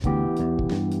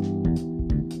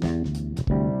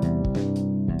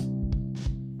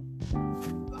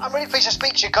I'm really pleased to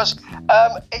speak to you because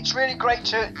it's really great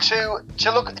to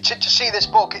see this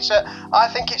book. I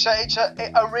think it's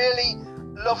a really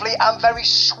lovely and very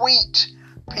sweet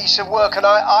piece of work, and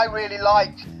I really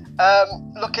like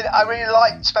I really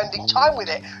like spending time with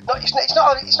it. It's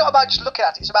not about just looking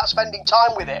at it. It's about spending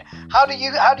time with it. How do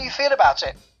you feel about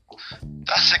it?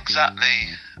 That's exactly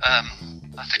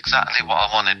what I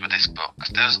wanted with this book.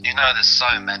 There's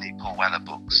so many Paul Weller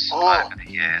books over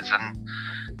the years, and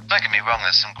don't get me wrong,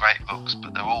 there's some great books,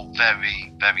 but they're all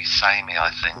very, very samey,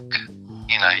 I think.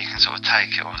 You can sort of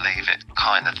take it or leave it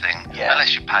kind of thing,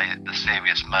 unless you pay the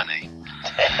serious money.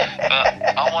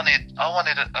 But I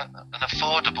wanted an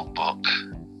affordable book,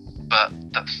 but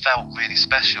that felt really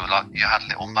special, like you had a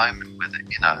little moment with it,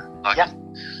 like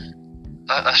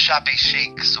a shabby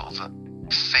chic sort of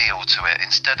feel to it,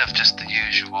 instead of just the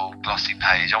usual glossy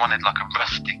page. I wanted like a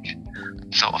rustic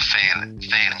sort of feeling.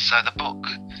 So the book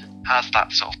has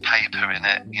that sort of paper in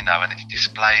it, and it's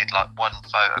displayed like one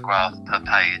photograph per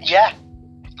page. Yeah.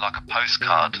 Like a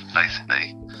postcard,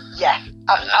 basically. Yeah,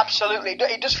 absolutely.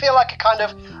 It does feel like a kind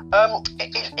of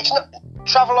it's not,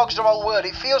 travelogue's the wrong word.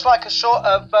 It feels like a sort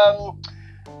of not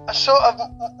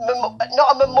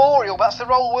a memorial, that's the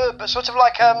wrong word, but sort of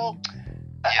like I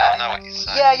know what you're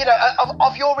saying. Yeah,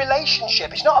 of your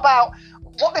relationship. It's not about,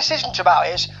 what this isn't about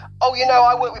is,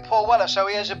 I work with Paul Weller, so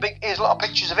here's a lot of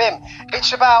pictures of him.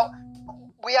 It's about,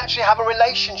 we actually have a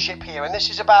relationship here, and this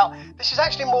is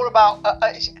actually more about,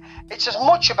 it's as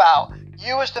much about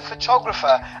you as the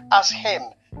photographer as him.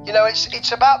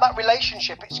 It's about that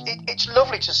relationship. It's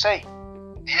lovely to see.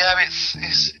 Yeah, it's.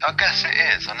 I guess it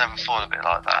is. I never thought of it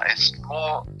like that. It's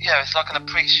more. Yeah, it's like an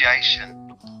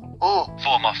appreciation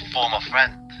for my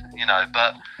friend.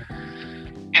 But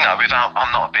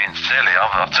I'm not being silly.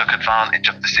 I've took advantage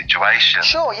of the situation.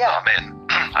 Sure, yeah. That I'm in,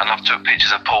 and I've took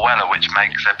pictures of Paul Weller, which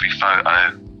makes every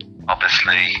photo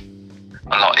obviously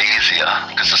a lot easier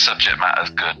because the subject matter is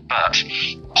good. But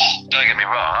don't get me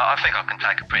wrong, I think I can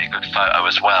take a pretty good photo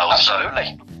as well.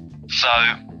 Absolutely. So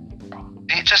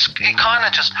it kind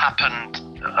of just happened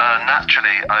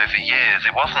naturally over years.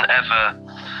 It wasn't ever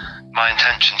my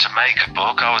intention to make a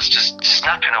book. I was just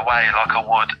snapping away like I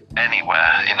would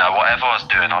anywhere. Whatever I was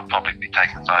doing, I'd probably be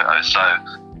taking photos. So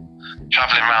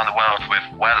travelling around the world with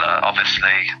Weller,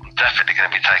 obviously, I'm definitely going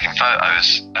to be taking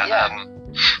photos.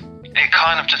 And it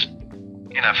kind of just,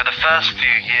 for the first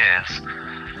few years,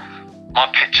 my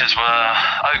pictures were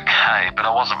okay, but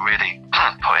I wasn't really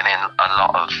putting in a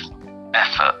lot of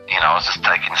effort. I was just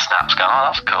taking snaps going,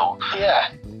 oh, that's cool.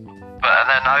 Yeah. But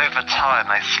then over time,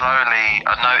 I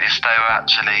noticed they were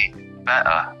actually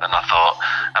better than I thought.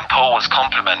 And Paul was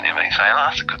complimenting me, saying, oh,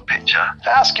 that's a good picture.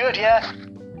 That's good, yeah.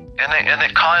 And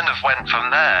it kind of went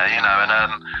from there, and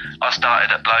I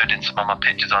started uploading some of my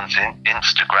pictures onto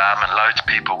Instagram, and loads of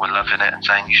people were loving it and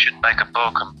saying, you should make a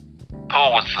book. And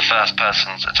Paul was the first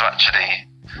person to actually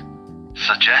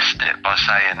suggest it by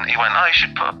saying, he went, oh, you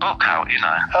should put a book out,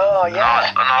 Oh, yeah.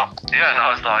 And I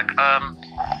was like,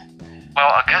 well,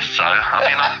 I guess so. I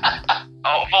mean,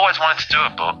 I've always wanted to do a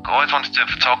book. I always wanted to do a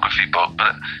photography book,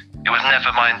 but it was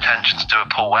never my intention to do a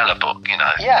Paul Weller book,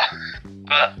 Yeah.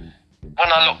 But when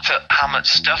I looked at how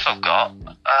much stuff I've got,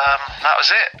 that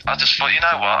was it. I just thought, you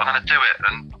know what, I'm going to do it.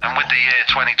 And with the year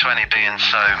 2020 being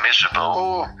so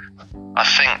miserable, I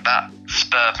think that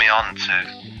spurred me on to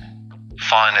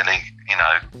finally,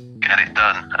 get it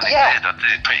done. And it did. I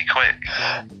did it pretty quick.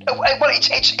 Well,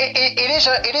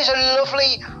 it is a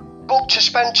lovely book to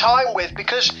spend time with,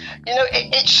 because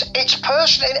it's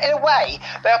personal in a way.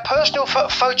 They are personal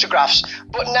photographs,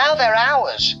 but now they're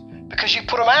ours because you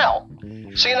put them out.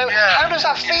 So how does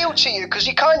that feel to you? Because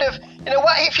you kind of,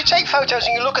 if you take photos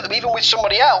and you look at them even with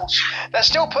somebody else, they're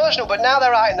still personal, but now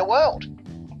they're out in the world.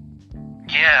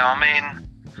 Yeah, I mean,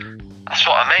 that's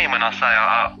what I mean when I say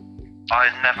I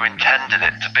never intended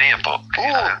it to be a book.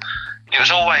 It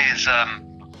was always,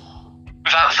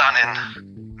 without sounding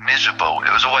miserable,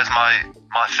 it was always my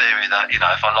theory that if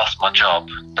I lost my job,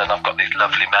 then I've got these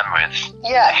lovely memories.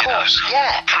 Yeah, of course.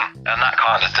 Yeah, and that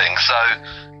kind of thing. So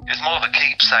it's more of a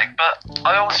keepsake. But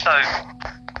I also,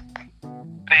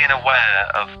 being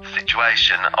aware of the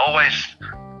situation, always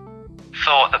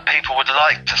thought that people would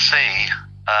like to see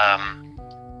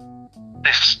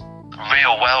this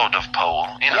real world of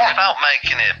Paul, without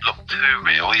making it look too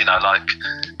real, like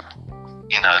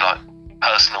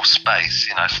personal space,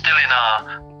 still in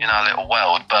our little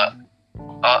world, but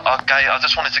I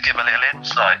just wanted to give a little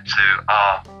insight to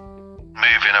our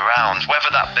moving around, whether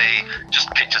that be just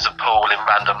pictures of Paul in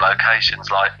random locations,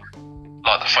 like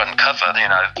the front cover,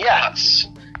 that's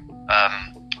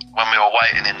when we were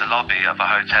waiting in the lobby of a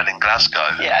hotel in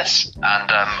Glasgow. Yes.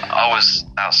 And I was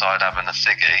outside having a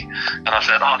ciggy, and I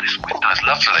said, "Oh, this window's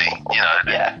lovely." You know,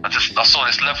 Yeah. I saw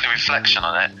this lovely reflection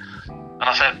on it, and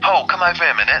I said, "Paul, come over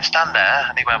here a minute, stand there."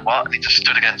 And he went, "What?" And he just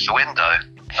stood against the window,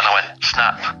 and I went,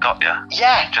 "Snap, got ya."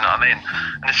 Yeah. Do you know what I mean?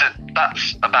 And he said,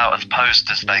 "That's about as posed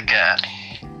as they get,"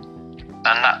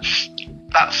 and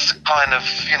that's kind of,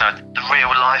 you know, the real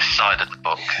life side of the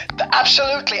book.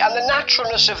 Absolutely, and the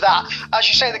naturalness of that, as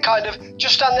you say, the kind of,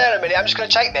 just stand there a minute, I'm just going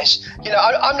to take this, you know,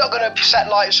 I'm not going to set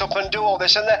lights up and do all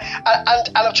this, and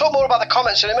I'll talk more about the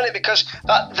comments in a minute, because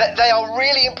they are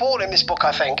really important in this book,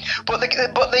 I think, but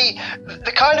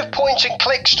the kind of point and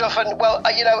click stuff, and, well,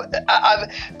 you know,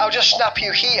 I'll just snap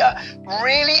you here,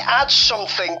 really adds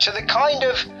something to the kind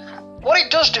of, what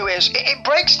it does do is it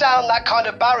breaks down that kind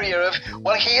of barrier of,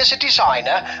 well, here's a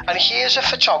designer and here's a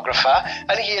photographer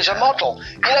and here's a model.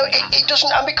 You know, it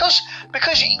doesn't, and because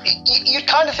you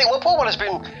kind of think, well, Paul Weller's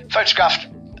been photographed,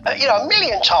 you know, a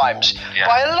million times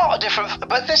by a lot of different,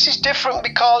 but this is different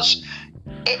because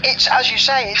it's, as you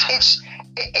say,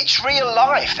 it's real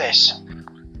life. This.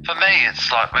 For me,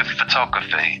 it's like with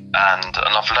photography, and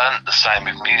I've learned the same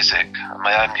with music,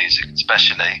 my own music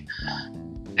especially,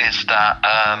 is that.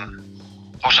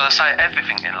 Or shall I say,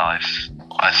 everything in life,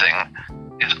 I think,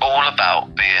 is all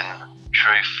about being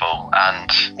truthful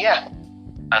and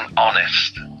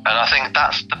honest. And I think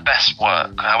that's the best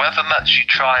work. However much you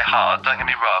try hard, don't get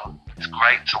me wrong, it's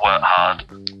great to work hard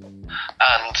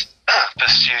and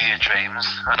pursue your dreams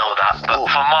and all that. But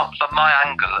from my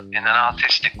angle in an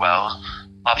artistic world,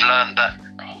 I've learned that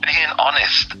being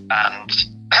honest and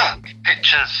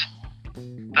pictures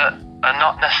that are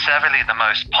not necessarily the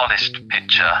most polished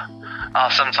picture are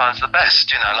sometimes the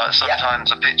best, you know, like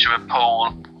sometimes a picture of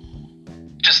Paul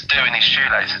just doing his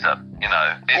shoelaces up, you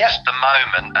know, it's the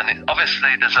moment, and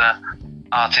obviously there's a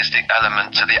artistic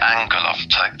element to the angle of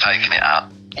taking it up,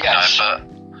 you know, but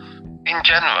in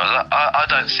general, I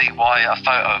don't see why a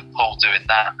photo of Paul doing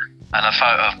that and a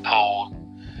photo of Paul,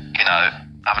 you know,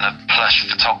 having a plush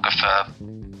photographer,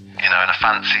 you know, in a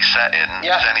fancy setting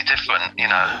is any different, you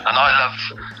know, and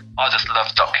I just love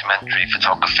documentary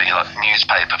photography, like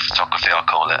newspaper photography, I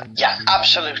call it. Yeah,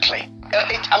 absolutely.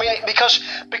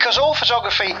 Because all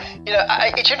photography, you know,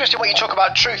 it's interesting when you talk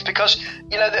about truth, because,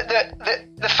 you know,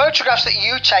 the photographs that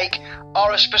you take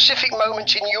are a specific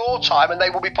moment in your time, and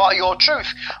they will be part of your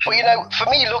truth. But, you know, for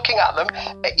me, looking at them,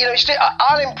 you know,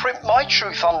 I'll imprint my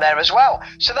truth on there as well,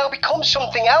 so they'll become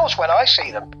something else when I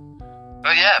see them.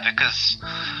 Well, yeah, because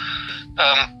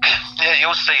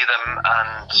you'll see them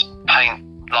and paint.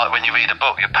 Like when you read a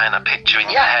book, you're painting a picture in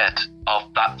your head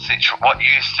of that what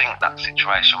you think that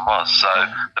situation was. So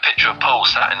the picture of Paul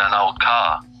sat in an old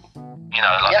car, you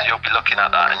know, like you'll be looking at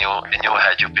that, and in your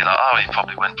head you'll be like, oh, he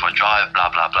probably went for a drive,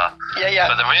 blah blah blah. Yeah.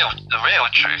 But the real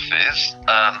truth is,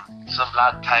 some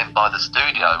lad came by the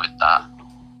studio with that,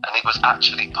 and it was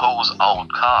actually Paul's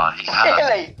old car. He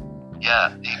had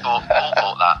Paul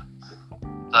bought that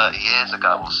 30 years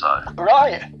ago or so.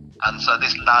 Right. And so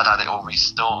this lad had it all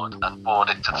restored and brought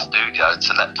it to the studio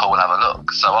to let Paul have a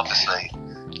look. So obviously,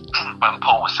 when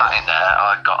Paul was sat in there,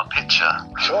 I got a picture.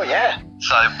 Sure, yeah.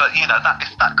 So, but you know,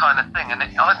 it's that kind of thing. And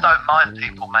I don't mind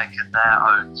people making their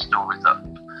own stories up.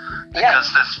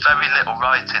 Because there's very little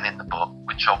writing in the book,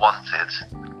 which I wanted.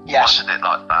 Wanted it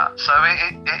like that. So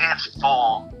it is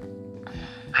for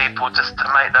people just to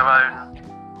make their own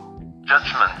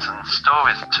judgment and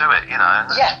stories to it, you know, and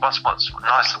that's what's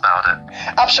nice about it.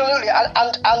 Absolutely,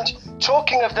 and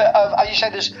talking of as you say,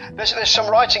 there's some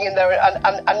writing in there,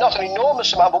 and not an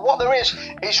enormous amount, but what there is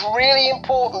really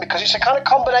important, because it's a kind of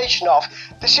combination of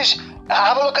this is.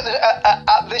 Have a look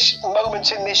at this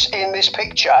moment in this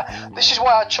picture. This is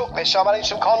why I took this. So I'm adding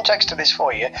some context to this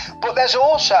for you. But there's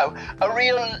also a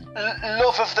real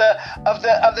love of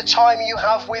the time you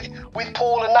have with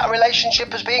Paul and that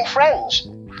relationship as being friends.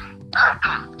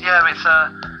 Yeah, it's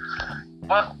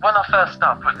when I first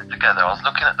started putting it together, I was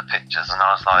looking at the pictures and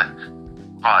I was like,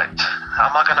 right, how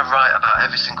am I going to write about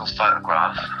every single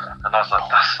photograph? And I was like,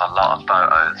 that's a lot of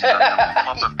photos.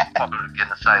 I'm probably going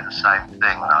to say the same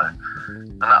thing though.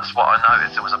 And that's what I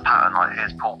noticed. It was a pattern, like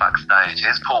here's Paul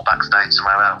backstage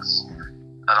somewhere else.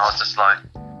 And I was just like,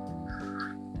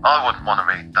 I wouldn't want to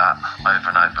read that over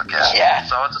and over again. Yeah.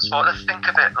 So I just thought, let's think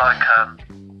of it like a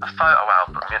photo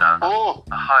album, you know,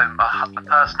 a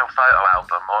personal photo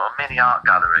album or a mini art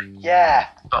gallery. Yeah.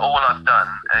 But all I've done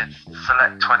is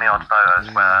select 20 odd photos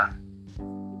where,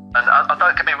 and I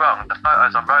don't get me wrong, the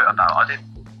photos I wrote about, I didn't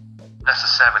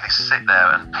necessarily sit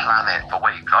there and plan it for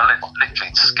weeks. I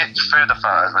literally skipped through the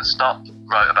photos and stopped,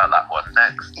 wrote about that one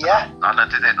next. Yeah. And I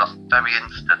did it like very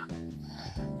instant.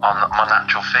 on my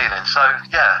natural feeling. So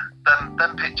yeah,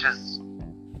 them pictures,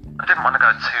 I didn't want to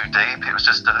go too deep. It was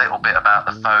just a little bit about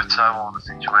the photo or the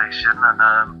situation, and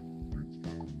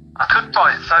I could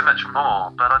write so much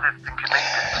more, but I didn't think it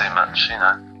needed too much, you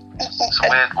know. It's a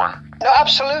weird one. No,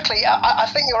 absolutely. I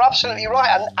think you're absolutely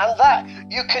right, and that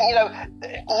you can, you know,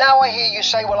 now I hear you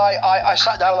say, well, I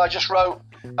sat down and I just wrote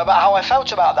about how I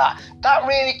felt about that. That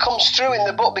really comes through in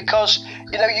the book, because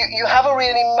you know you have a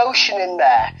real emotion in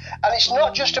there, and it's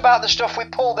not just about the stuff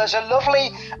with Paul. There's a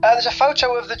lovely there's a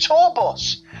photo of the tour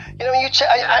bus, you know,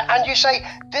 and you say,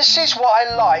 this is what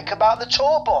I like about the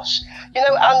tour bus, you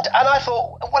know, and I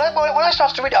thought, when I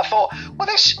started to read it, I thought, well,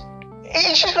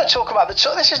 he's just going to talk about the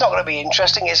tour. This is not going to be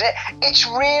interesting, is it? It's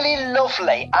really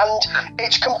lovely, and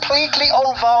it's completely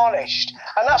unvarnished,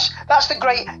 and that's the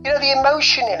great, you know, the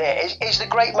emotion in it is the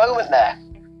great moment there.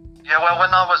 Yeah, well, when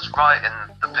I was writing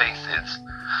the pieces,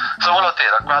 so all I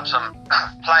did, I grabbed some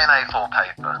plain A4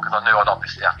 paper, because I knew I'd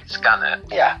obviously have to scan it.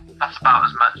 Yeah. That's about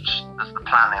as much as the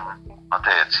planning I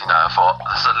did, you know. I thought,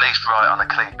 let's at least write on a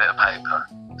clean bit of paper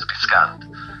to be scanned.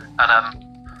 And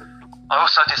I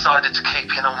also decided to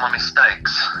keep in all my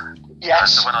mistakes.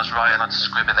 Yes. So when I was writing, I'd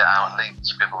scribble it out, leave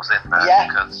scribbles in there, Yeah.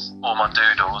 because all my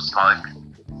doodles, like,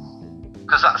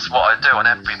 because that's what I do on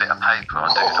every bit of paper.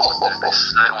 I do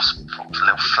this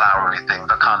little flowery thing.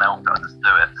 I can't help it. I just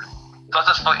do it. So I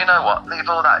just thought, you know what? Leave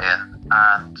all that in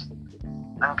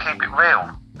and keep it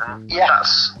real. And Yeah.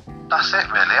 that's it,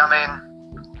 really. I mean,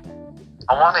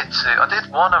 I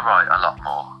did want to write a lot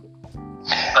more,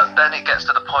 but then it gets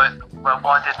to the point, well,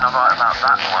 why didn't I write about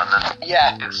that one? And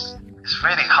Yeah. it's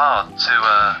really hard to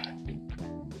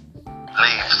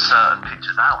leave certain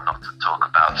pictures out, not to talk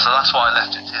about. So that's why I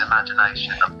left it to the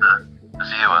imagination of the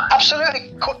viewer.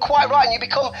 Absolutely, quite right. And you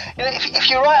become, you know, if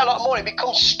you write a lot more, it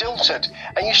becomes stilted,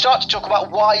 and you start to talk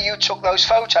about why you took those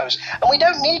photos. And we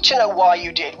don't need to know why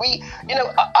you did. You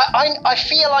know, I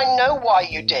feel I know why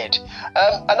you did,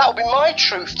 and that would be my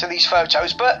truth to these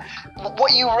photos. But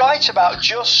what you write about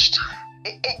just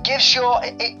it gives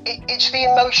it's the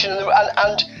emotion,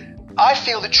 and I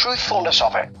feel the truthfulness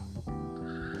of it.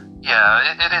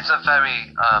 Yeah, it is a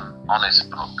very honest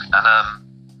book, and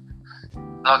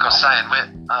like I was saying,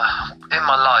 in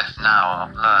my life now,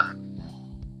 I've learned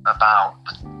about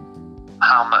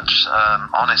how much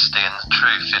honesty and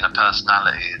truth in a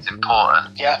personality is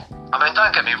important. Yeah. I mean,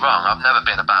 don't get me wrong, I've never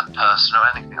been a bad person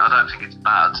or anything. I don't think it's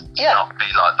bad to not be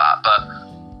like that.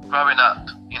 But growing up,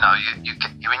 you know,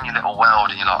 you're in your little world,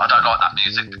 and you're like, I don't like that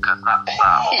music because that's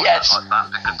that, or Yes. I don't like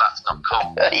that because that's not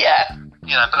cool. Yeah.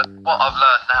 You know, but what I've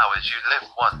learned now is you live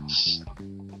once.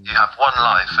 You have one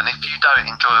life, and if you don't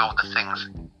enjoy all the things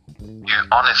you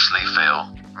honestly feel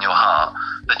in your heart,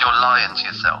 then you're lying to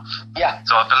yourself. Yeah.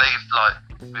 So I believe, like,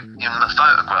 in the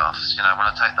photographs, you know, when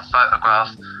I take the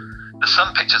photograph, there's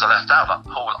some pictures I left out, like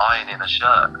Paul ironing a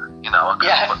shirt, you know, I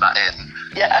couldn't put that in.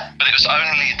 Yeah. But it was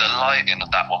only the lighting of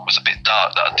that one was a bit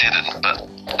dark that I didn't, but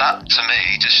that to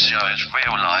me just shows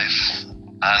real life,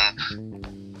 and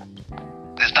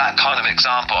there's that kind of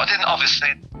example. I didn't, obviously,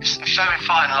 it's a very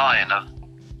fine line of,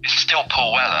 it's still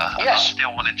Paul Weller, and Yes. I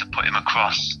still wanted to put him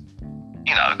across,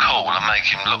 you know, cool, and make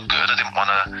him look good. I didn't want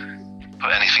to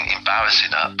put anything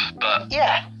embarrassing up, but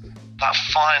Yeah. that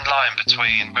fine line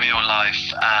between real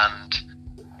life and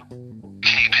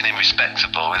keeping him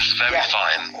respectable is very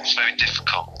fine. It's very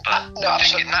difficult, but No, I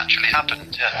think it naturally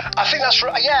happened. Yeah. I think that's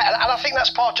right. Yeah, and I think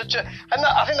that's part of,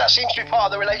 I think that seems to be part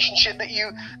of the relationship that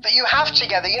you have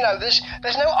together. You know, there's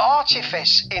no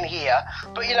artifice in here,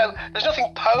 but you know, there's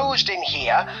nothing posed in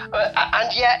here,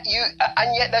 and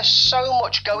yet there's so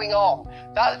much going on.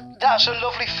 That's a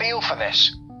lovely feel for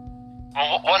this.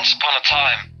 Well, once upon a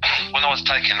time, when I was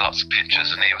taking lots of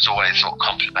pictures, and he was always sort of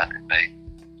complimenting me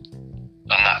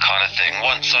and that kind of thing,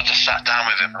 once I just sat down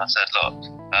with him and I said, look,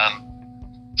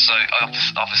 so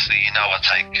obviously, you know,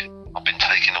 I've been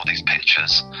taking all these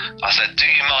pictures. I said, do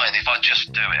you mind if I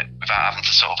just do it without having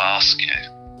to sort of ask you?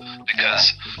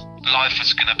 Because life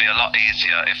is going to be a lot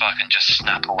easier if I can just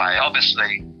snap away.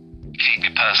 Obviously, keep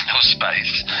your personal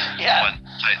space when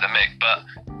take the mic, but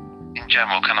in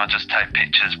general, can I just take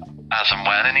pictures as and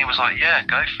when? And he was like, yeah,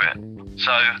 go for it.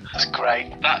 So that's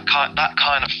great. That kind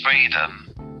of freedom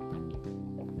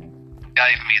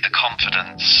gave me the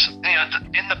confidence. You know,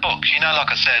 in the book, you know,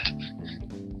 like I said,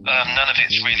 none of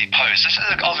it's really posed.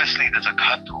 Obviously, there's a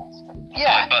couple.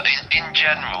 Yeah. But in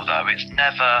general, though, it's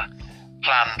never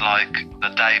planned like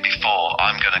the day before.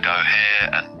 I'm going to go here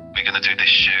and we're going to do this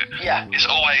shoot. Yeah. It's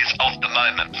always of the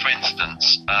moment. For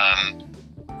instance,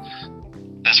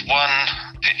 there's one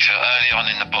picture early on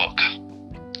in the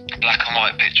book, black and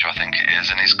white picture, I think it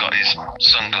is, and he's got his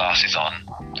sunglasses on.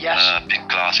 Yes. Big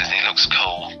glasses, and he looks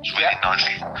cool. It's really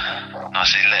nicely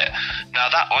lit. Now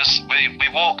that was we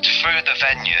walked through the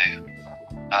venue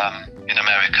in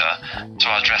America to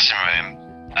our dressing room,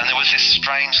 and there was this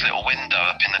strange little window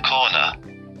up in the corner.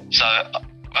 So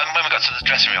when we got to the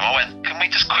dressing room, I went, "Can we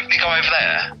just quickly go over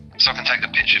there so I can take a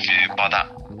picture of you by that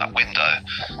window?"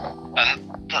 And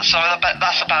so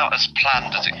that's about as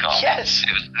planned as it got. Yes.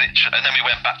 It was literally, and then we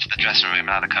went back to the dressing room and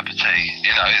had a cup of tea.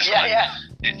 You know,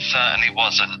 it certainly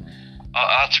wasn't.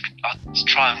 I had to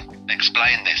try and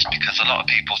explain this because a lot of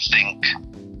people think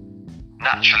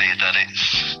naturally that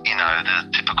it's, you know, the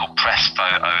typical press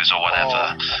photos or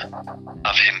whatever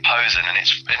of him posing, and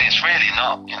it's really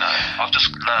not. You know, I've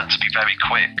just learned to be very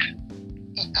quick.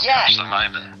 Yeah. At the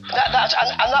moment. That's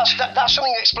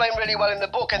something you explain really well in the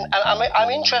book, and I'm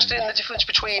interested in the difference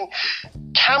between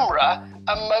camera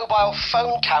and mobile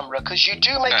phone camera, because you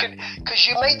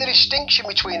make the distinction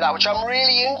between that, which I'm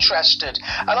really interested.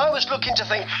 And I was looking to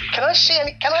think, I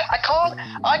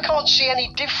can't see any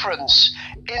difference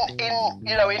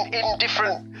in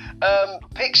different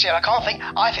pics here. I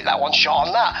think that one's shot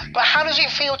on that. But how does it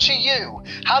feel to you?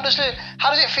 How does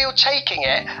it feel taking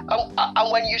it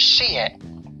and when you see it?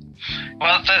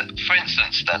 Well, for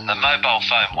instance, the mobile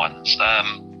phone ones,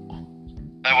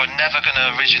 they were never going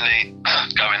to originally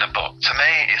go in a book. To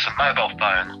me, it's a mobile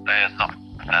phone. They're not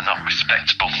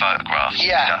respectable photographs.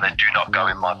 Yeah. You know, they do not go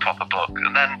in my proper book.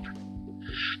 And then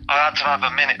I had to have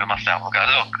a minute with myself and go,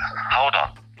 look, hold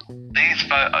on. These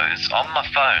photos on my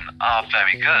phone are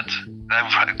very good.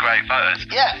 They're great photos.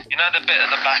 Yeah. You know the bit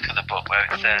at the back of the book where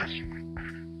it says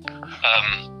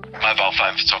mobile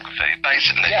phone photography?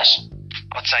 Basically, yes.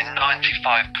 I'd say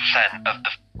 95% of the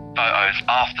photos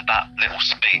after that little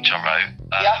speech I wrote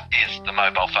is the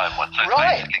mobile phone one. So it's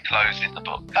basically closing the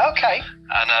book. Okay.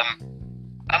 And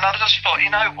I just thought, you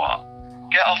know what?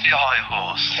 Get off your high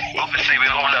horse. Obviously, we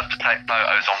all love to take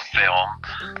photos on film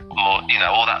or, you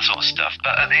know, all that sort of stuff.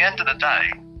 But at the end of the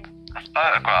day, a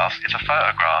photograph is a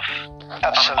photograph.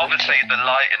 Absolutely. Obviously, the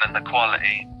lighting and the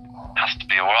quality has to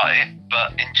be all right.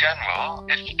 But in general,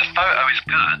 if the photo is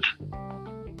good,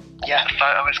 the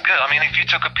photo is good. I mean, if you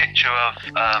took a picture of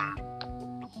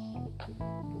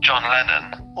John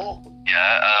Lennon,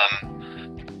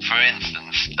 for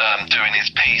instance, doing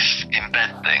his Peace in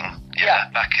Bed thing,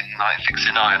 back in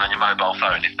 1969 on your mobile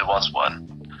phone, if there was one,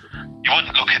 you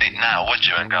wouldn't look at it now, would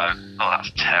you, and go, "Oh,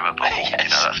 that's terrible." Yes. You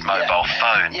know, that's mobile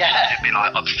phone. Yeah. You'd be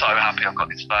like, "I'm so happy I've got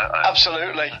this photo."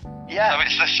 Absolutely. Yeah. So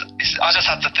I just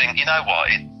had to think, you know what?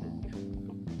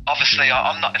 Obviously,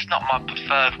 it's not my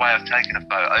preferred way of taking a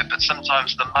photo, but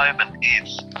sometimes the moment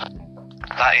is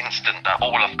that instant that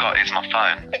all I've got is my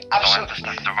phone. Absolutely. So I just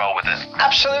have to roll with it.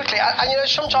 Absolutely. And you know,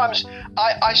 sometimes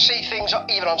I see things,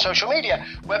 even on social media,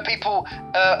 where people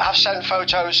have sent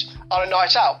photos on a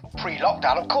night out,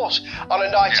 pre-lockdown, of course, on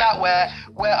a night out where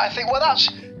I think, well, that's,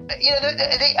 you know,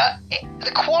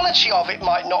 the quality of it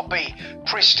might not be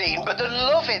pristine, but the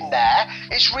love in there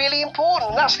is really important.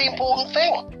 And that's the important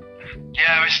thing.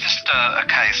 Yeah, it's just a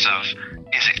case of,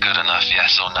 is it good enough,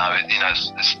 yes or no? You know,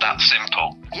 it's that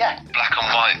simple. Yeah. Black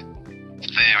and white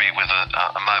theory with a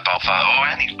mobile phone, or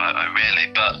any photo really,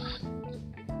 but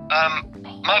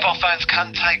mobile phones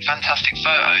can take fantastic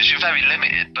photos. You're very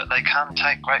limited, but they can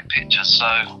take great pictures, so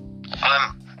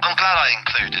I'm glad I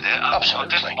included it.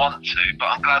 Absolutely. I didn't want to, but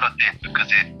I'm glad I did, because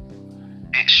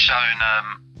it's shown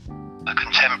a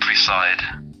contemporary side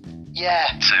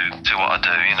to what I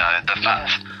do, you know, the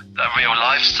fact, a real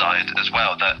life side as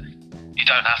well, that you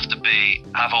don't have to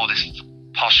have all this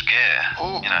posh gear.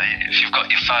 Ooh. You know, if you've got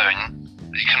your phone,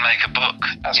 you can make a book.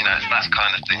 It's that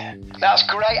kind of thing. That's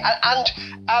great. And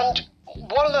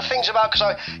one of the things about,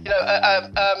 because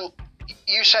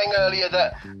you saying earlier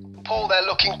that Paul, they're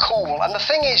looking cool, and the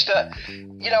thing is that,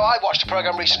 you know, I watched a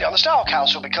program recently on the Style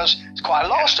Council, because there's quite a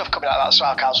lot of stuff coming out of that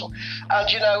Style Council, and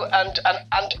you know, and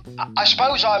I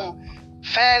suppose I'm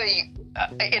fairly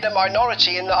in a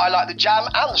minority in that I like the Jam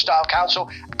and the Style Council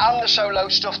and the solo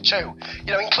stuff too.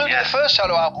 You know, including the first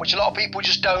solo album, which a lot of people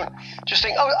just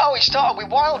think, oh, he started with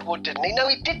Wildwood, didn't he? No,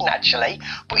 he didn't actually.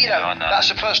 But you know, that's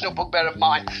a personal bugbear of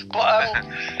mine. But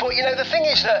but you know, the thing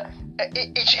is that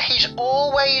it's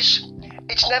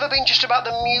never been just about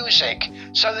the music.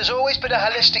 So there's always been a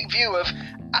holistic view of,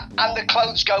 and the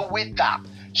clothes go with that.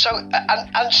 So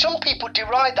and some people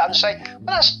deride that and say,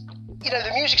 well, that's, you know,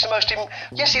 the music's the most...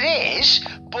 Yes, it is,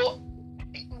 but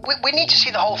we need to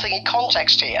see the whole thing in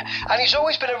context here. And he's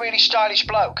always been a really stylish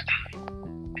bloke.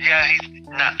 Yeah, he's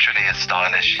naturally a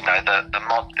stylish. You know, the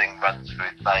mod thing runs through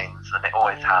his veins, and it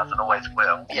always has and always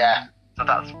will. Yeah. So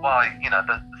that's why, you know,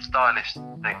 the stylish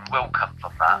thing will come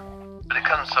from that. But it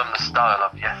comes from the style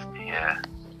of yesteryear.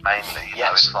 mainly. You Yes.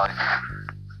 know, it's like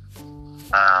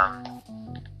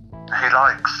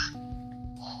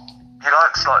he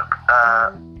likes like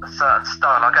a certain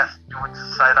style. I guess you would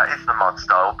say that is the mod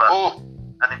style, but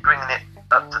and he's bringing it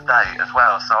up to date as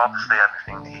well. So obviously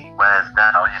everything he wears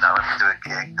now, you know, when we do a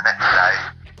gig, the next day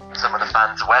some of the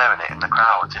fans are wearing it in the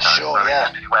crowd. You know, Sure, so yeah.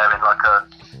 he could be wearing like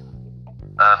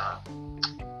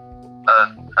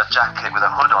a jacket with a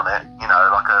hood on it, you know,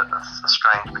 like a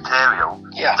strange material.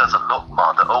 Yeah. It doesn't look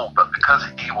mod at all, but because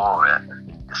he wore it,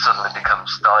 it suddenly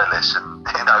becomes stylish, and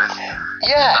you know, it's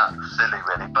that's silly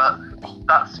really. But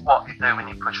that's what you do when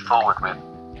you push forward with,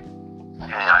 you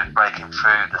know, breaking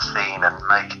through the scene and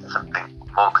making something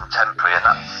more contemporary,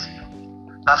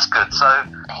 and that's good. So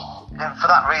for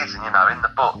that reason, you know, in the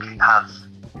book it has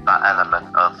that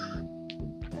element of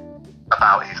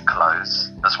about his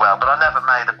clothes as well, but I never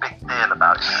made a big deal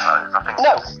about his clothes. I think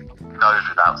it goes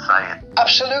without saying.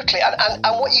 Absolutely,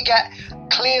 and what you get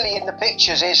clearly in the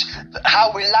pictures is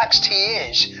how relaxed he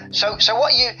is. So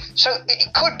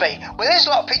it could be. Well, there's a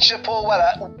lot of pictures of Paul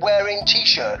Weller wearing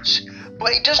t-shirts,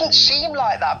 but it doesn't seem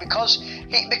like that because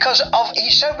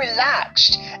he's so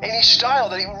relaxed in his style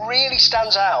that it really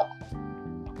stands out.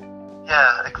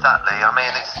 Yeah, exactly. I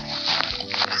mean,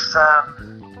 it's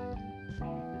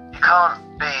you can't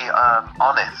be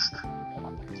honest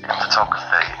in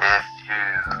photography if you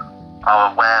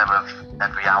are aware of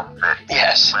every outfit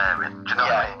Yes. you're wearing. Do you know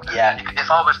what I mean? Yeah.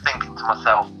 If I was thinking to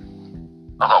myself,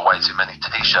 I've got way too many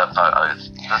t-shirt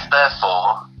photos,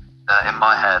 therefore, in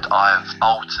my head, I've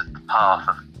altered the path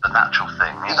of the natural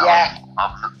thing. You know, Yeah.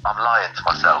 I'm lying to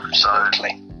myself.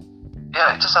 Absolutely. So,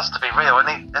 yeah, it just has to be real,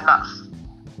 and that's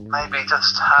maybe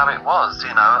just how it was,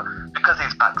 you know, because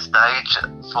he's backstage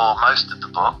for most of the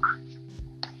book.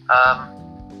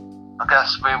 I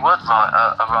guess we would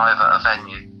arrive at a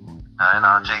venue, you know, in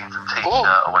our jeans and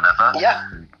t-shirt or whatever. Yeah.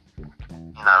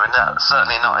 You know, and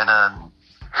certainly not in a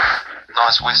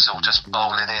nice whistle just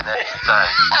bowling in every day.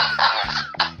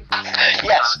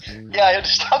 Yes, yeah, I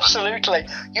understand. Absolutely,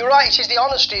 you're right. It is the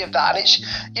honesty of that, and it's,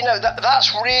 you know,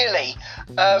 that's really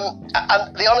and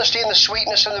the honesty and the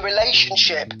sweetness and the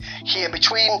relationship here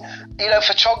between, you know,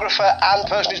 photographer and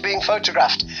person who's being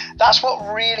photographed. That's what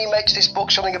really makes this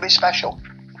book something a bit special.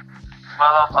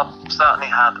 Well, I've certainly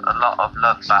had a lot of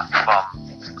love back from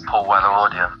the Paul Weller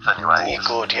audience, anyway. You're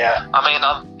good, yeah. I mean,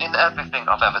 in everything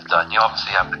I've ever done, you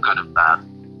obviously have the good and bad.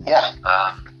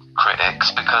 Yeah.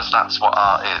 Critics, because that's what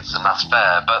art is, and that's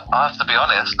fair. But I have to be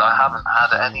honest, I haven't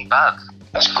had any bad.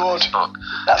 That's good. This book.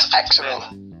 That's excellent.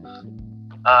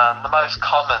 The most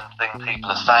common thing people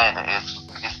are saying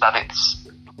is that it's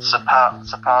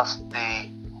surpassed the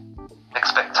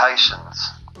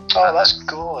expectations. Oh, that's You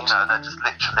good. know, they're just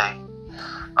literally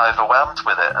overwhelmed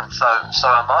with it, and so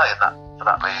am I. For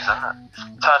that reason,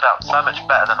 it turned out so much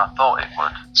better than I thought it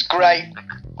would. It's great.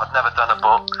 I've never done a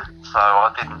book, so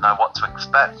I didn't know what to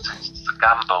expect. It's a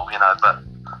gamble, you know, but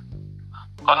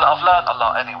I've learned a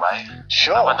lot anyway.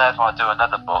 Sure. So whenever I do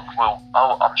another book,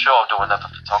 I'm sure I'll do another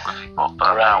photography book,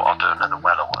 but Right. now I'll do another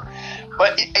Weller one.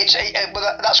 But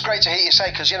well, that's great to hear you say,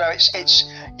 because, you know,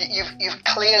 you've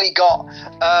clearly got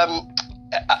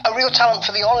a real talent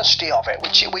for the honesty of it,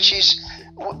 which is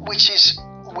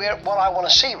what I want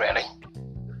to see, really.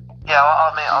 Yeah,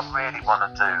 I mean, I really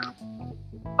want to do.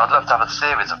 I'd love to have a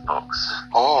series of books.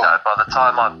 Oh. You know, by the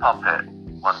time I pop it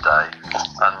one day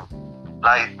and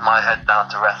lay my head down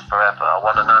to rest forever, I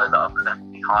want to know that I've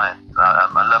left behind a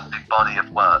lovely body of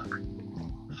work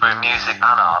through music and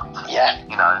art. Yeah.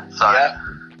 You know, so so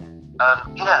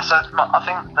I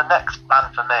think the next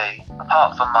plan for me,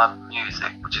 apart from my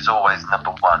music, which is always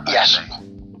number one, Yes. really,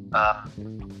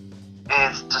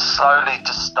 is to slowly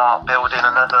just start building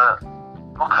another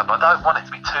book up. I don't want it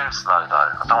to be too slow though.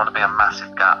 I don't want to be a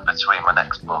massive gap between my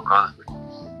next book. I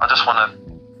just want to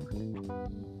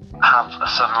have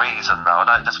some reason though. I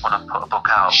don't just want to put a book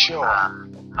out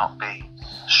and not be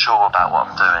sure about what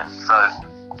I'm doing. So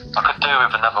I could do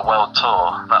with another world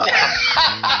tour.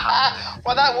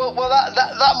 But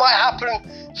that might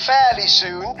happen fairly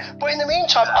soon. But in the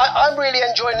meantime, I'm really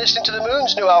enjoying listening to the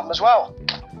Moon's new album as well.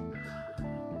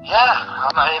 Yeah,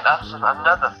 I mean, that's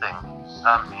another thing.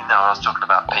 You know, I was talking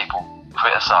about people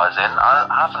criticising. I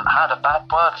haven't had a bad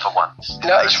word for once.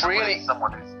 No, it's really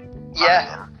someone who's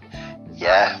yeah.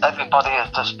 Everybody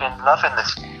has just been loving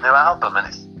this new album, and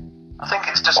I think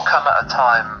it's just come at a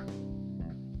time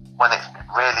when it's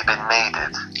really been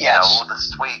needed. Yes. You know, all the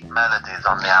sweet melodies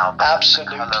on the album.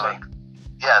 Absolutely.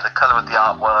 The colour of the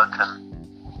artwork,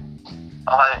 and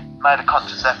I made a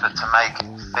conscious effort to make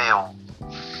it feel,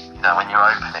 you know, when you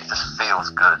open it, just feels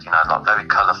good, you know, not very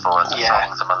colourful, and the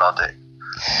songs are melodic.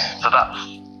 So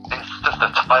it's just a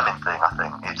timing thing, I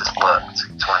think. it just worked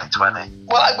in 2020.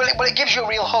 Well, it gives you a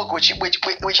real hug, which,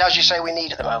 as you say, we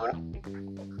need at the moment.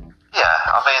 Yeah,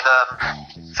 I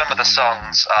mean, some of the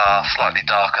songs are slightly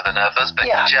darker than others, but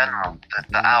in general,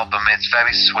 the album is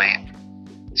very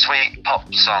sweet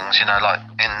pop songs, you know, like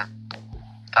in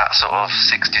that sort of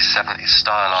 60s, 70s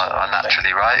style I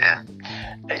naturally write in.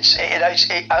 I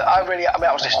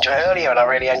was listening to it earlier and I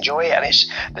really enjoy it, and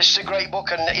this is a great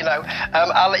book, and you know,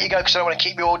 I'll let you go because I don't want to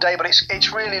keep you all day, but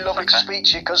it's really lovely to speak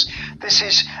to you, because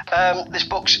this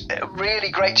book's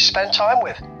really great to spend time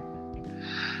with.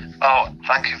 Oh,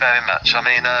 thank you very much. I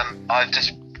mean, I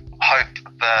just hope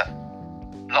that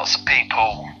lots of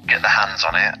people get their hands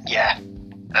on it. Yeah.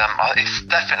 It's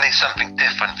definitely something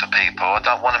different for people. I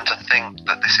don't want them to think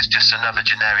that this is just another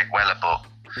generic Weller book.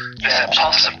 This is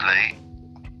possibly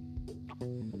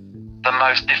the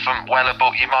most different Weller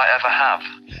book you might ever have.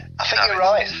 I think you're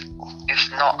right.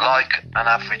 It's not like an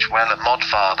average Weller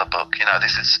Modfather book. You know,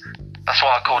 that's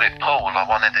why I called it Paul. I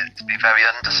wanted it to be very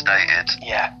understated.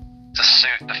 Yeah. To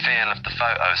suit the feel of the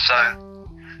photo. So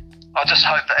I just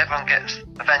hope that everyone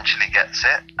eventually gets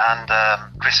it, and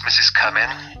Christmas is coming,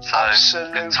 so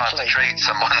absolutely. Good time to treat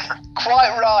someone.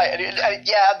 Quite right,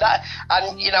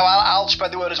 and you know, I'll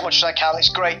spread the word as much as I can. It's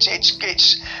great.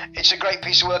 It's a great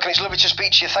piece of work, and it's lovely to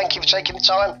speak to you. Thank you for taking the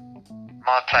time.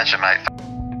 My pleasure, mate.